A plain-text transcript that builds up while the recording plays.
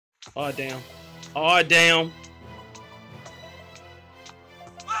Oh, damn. Oh, damn.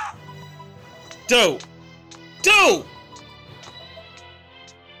 Dude. Dude.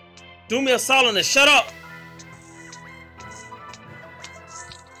 Do me a solid and shut up.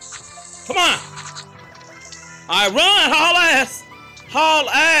 Come on. All right, run. Haul ass. Haul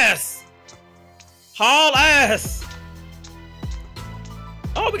ass. Haul ass.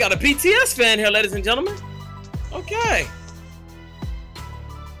 Oh, we got a BTS fan here, ladies and gentlemen. Okay.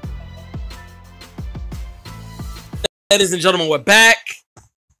 Ladies and gentlemen, we're back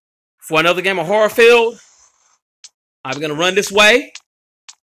for another game of Horrorfield. We're going to run this way.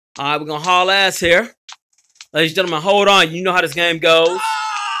 We're going to haul ass here. Ladies and gentlemen, hold on. You know how this game goes.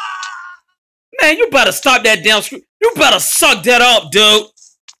 Man, you better stop that damn screen. You better suck that up, dude.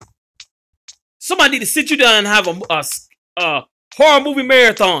 Somebody need to sit you down and have a horror movie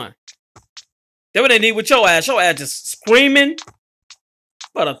marathon. That's what they need with your ass. Your ass just screaming.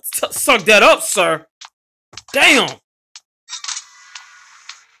 Better suck that up, sir. Damn.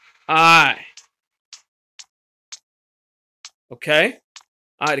 Alright. Okay.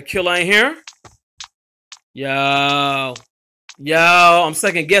 Alright, the killer ain't here. Yo. I'm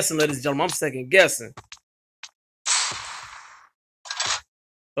second guessing, ladies and gentlemen. I'm second guessing.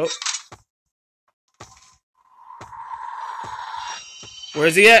 Oh.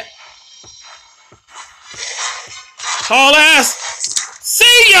 Where's he at? Haul ass.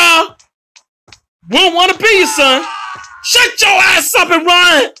 See ya. Won't want to be you, son. Shut your ass up and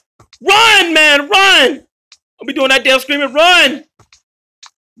run. Run, man, run. I'll be doing that damn screaming. Run.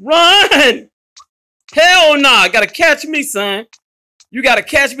 Run. Hell nah. Gotta catch me, son. You gotta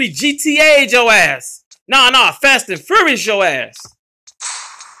catch me. GTA your ass. Nah. Fast and Furious your ass.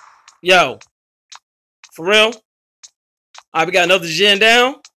 Yo. For real? All right, we got another gen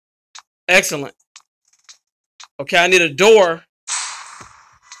down. Excellent. Okay, I need a door.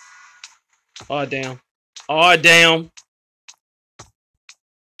 Oh, damn. Oh, damn.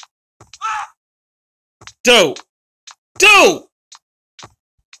 Dude.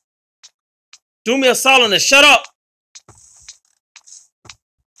 Do me a solid and shut up.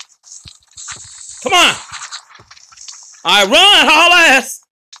 Come on. All right, run. Haul ass.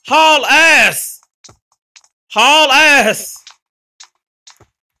 Haul ass. Haul ass.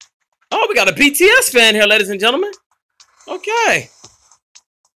 Oh, we got a BTS fan here, ladies and gentlemen. Okay.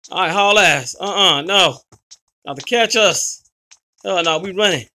 All right, haul ass. No. Not to catch us. Hell no, we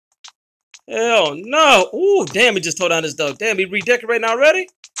running. Hell no. Ooh, damn, he just tore down this door. Damn, he redecorating already?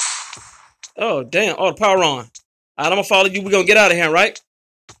 Oh, damn. Oh, the power on. All right, I'm going to follow you. We're going to get out of here, right?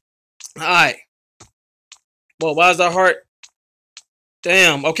 All right. Well, why is our heart?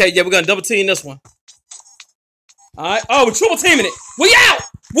 Damn. Okay, yeah, we're going to double team this one. All right. Oh, we're triple teaming it. We out.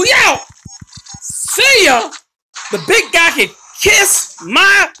 We out. See ya. The big guy can kiss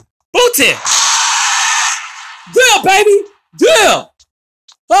my booty. Deal, baby. Deal.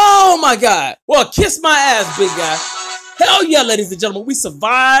 Oh, my God. Well, kiss my ass, big guy. Hell yeah, ladies and gentlemen. We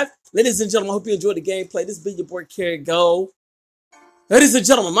survived. Ladies and gentlemen, I hope you enjoyed the gameplay. This has been your boy, Carry Go. Ladies and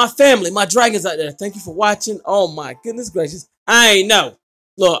gentlemen, my family, my dragons out there, thank you for watching. Oh, my goodness gracious. I ain't know.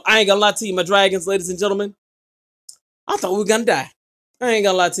 Look, I ain't gonna lie to you, my dragons, ladies and gentlemen. I thought we were gonna die. I ain't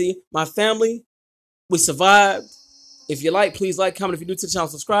gonna lie to you. My family, we survived. If you like, please like, comment. If you're new to the channel,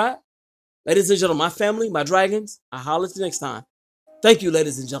 subscribe. Ladies and gentlemen, my family, my dragons, I'll holler at you next time. Thank you,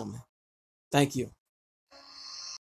 ladies and gentlemen. Thank you.